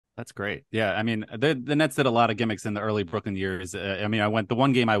That's great. Yeah, I mean, the Nets did a lot of gimmicks in the early Brooklyn years. I mean, the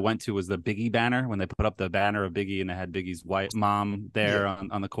one game I went to was the Biggie banner when they put up the banner of Biggie and they had Biggie's white mom Yeah. there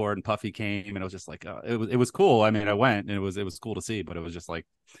on the court and Puffy came and it was just like it was cool. I mean, I went and it was cool to see, but it was just like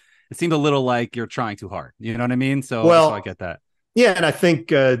it seemed a little like you're trying too hard. You know what I mean? So I Well, get that. yeah, and I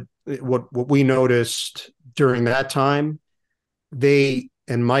think what we noticed during that time, they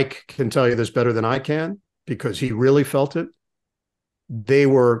and Mike can tell you this better than I can because he really felt it. They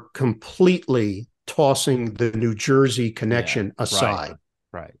were completely tossing the New Jersey Yeah. connection Right. aside.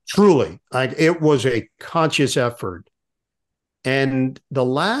 Right. Truly, like it was a conscious effort. And the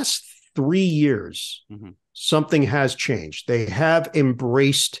last 3 years, Hmm. something has changed. They have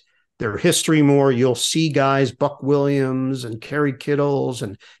embraced their history more. You'll see guys, Buck Williams and Kerry Kittles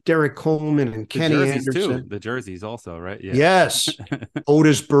and Derek Coleman and The Kenny jerseys too. Anderson. The jerseys also, right? Yeah. Yes.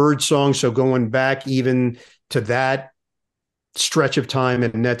 Otis Bird song. So going back even to that stretch of time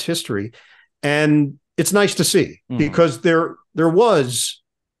in Nets history. And it's nice to see Hmm. because there was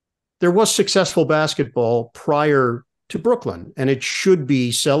successful basketball prior to Brooklyn, and it should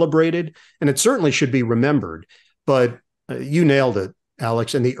be celebrated, and it certainly should be remembered. But you nailed it,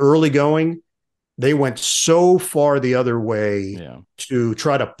 Alex. In the early going, they went so far the other way Yeah. to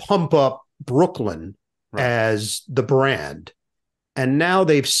try to pump up Brooklyn Right. as the brand. And now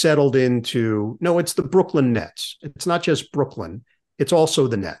they've settled into no, it's the Brooklyn Nets. It's not just Brooklyn, it's also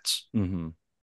the Nets. Hmm.